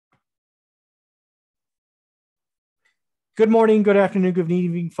Good morning, good afternoon, good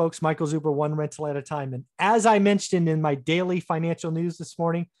evening, folks. Michael Zuber, one rental at a time. And as I mentioned in my daily financial news this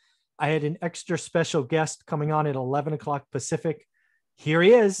morning, I had an extra special guest coming on at 11 o'clock Pacific. Here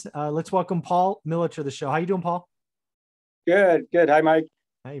he is. Let's welcome Paul Miller to the show. How you doing, Paul? Good. Hi, Mike.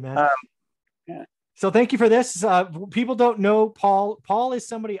 Hey, man. Yeah. So thank you for this. People don't know Paul. Paul is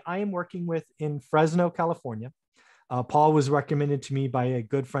somebody I am working with in Fresno, California. Paul was recommended to me by a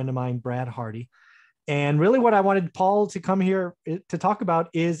good friend of mine, Brad Hardy. And really what I wanted Paul to come here to talk about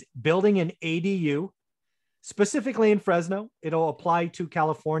is building an ADU, specifically in Fresno. It'll apply to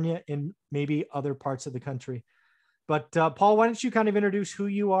California and maybe other parts of the country. But Paul, why don't you kind of introduce who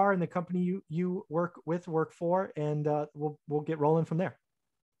you are and the company you work for, and we'll get rolling from there.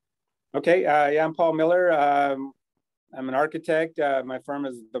 Okay. Yeah, I'm Paul Miller. I'm an architect. My firm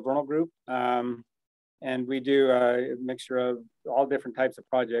is the Vernal Group. And we do a mixture of all different types of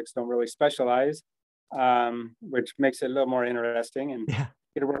projects, don't really specialize. Which makes it a little more interesting, and get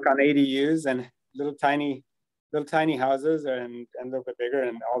to work on ADUs and little tiny houses and a little bit bigger,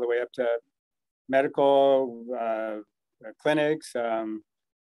 and all the way up to medical clinics,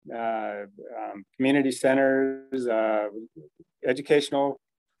 community centers, educational,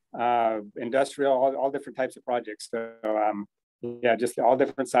 industrial, all different types of projects. So yeah, just all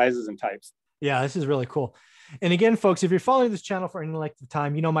different sizes and types. Yeah, this is really cool. And again, folks, if you're following this channel for any length of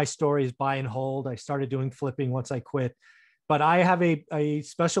time, you know my story is buy and hold. I started doing flipping once I quit, but I have a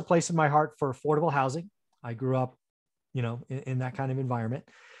special place in my heart for affordable housing. I grew up, in that kind of environment.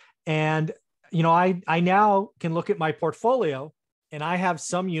 And, I now can look at my portfolio, and I have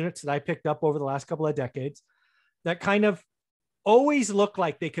some units that I picked up over the last couple of decades that kind of always look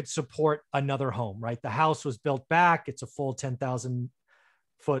like they could support another home, right? The house was built back. It's a full 10,000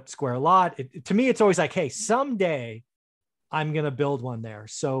 foot square lot. To me, it's always like, hey, someday I'm going to build one there.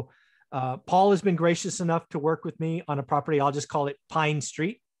 So Paul has been gracious enough to work with me on a property. I'll just call it Pine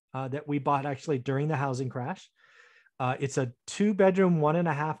Street that we bought actually during the housing crash. It's a 2-bedroom,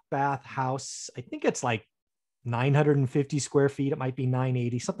 1.5 bath house. I think it's like 950 square feet. It might be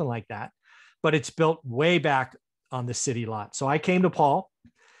 980, something like that. But it's built way back on the city lot. So I came to Paul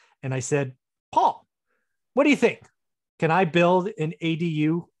and I said, Paul, what do you think? Can I build an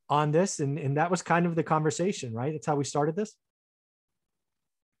ADU on this? And that was kind of the conversation, right? That's how we started this.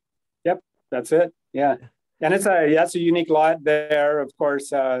 Yep, that's it. Yeah. And that's a unique lot there. Of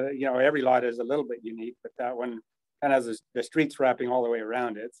course, every lot is a little bit unique, but that one kind of has the streets wrapping all the way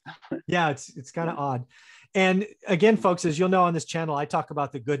around it. Yeah, it's kind of odd. And again, folks, as you'll know on this channel, I talk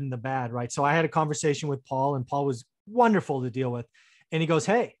about the good and the bad, right? So I had a conversation with Paul, and Paul was wonderful to deal with. And he goes,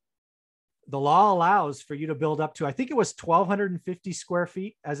 hey, the law allows for you to build up to, I think it was 1,250 square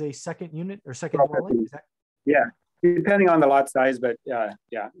feet as a second unit or second dwelling. Yeah, depending on the lot size, but yeah,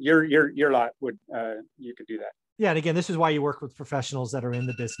 your lot would you could do that. Yeah, and again, this is why you work with professionals that are in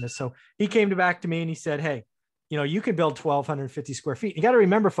the business. So he came back to me and he said, hey, you can build 1,250 square feet. You got to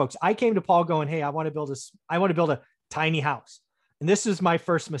remember, folks, I came to Paul going, hey, I want to build a tiny house, and this is my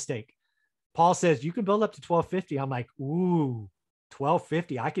first mistake. Paul says you can build up to 1,250. I'm like, ooh.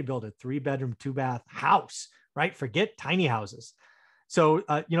 1,250, I could build a 3-bedroom, 2-bath house, right? Forget tiny houses. So,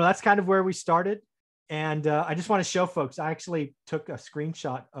 that's kind of where we started. And I just want to show folks, I actually took a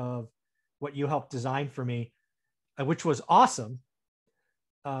screenshot of what you helped design for me, which was awesome.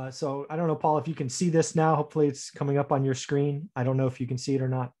 So I don't know, Paul, if you can see this now. Hopefully it's coming up on your screen. I don't know if you can see it or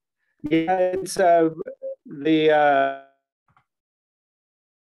not. Yeah, it's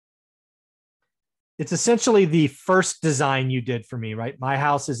It's essentially the first design you did for me, right? My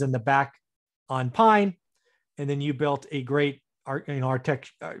house is in the back on Pine, and then you built a great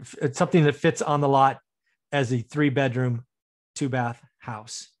it's something that fits on the lot as a 3-bedroom, 2-bath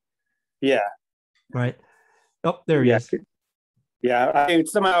house. Yeah. Right. Oh, there he is. Yeah.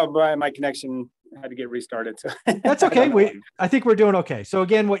 Somehow my connection had to get restarted. So that's okay. I think we're doing okay. So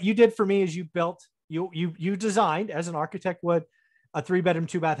again, what you did for me is you designed, as an architect would, a 3-bedroom,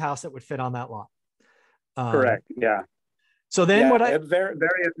 2-bath house that would fit on that lot. Correct. Yeah. So then very, very,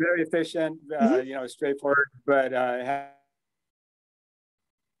 very efficient, straightforward, but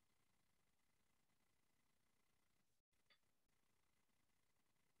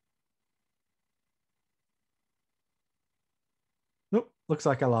nope. Looks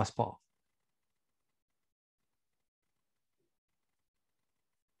like I lost Paul.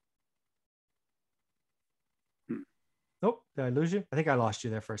 Nope. Did I lose you? I think I lost you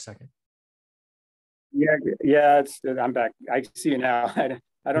there for a second. Yeah, I'm back. I see you now.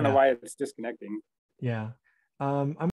 I don't know why it's disconnecting. Yeah. I'm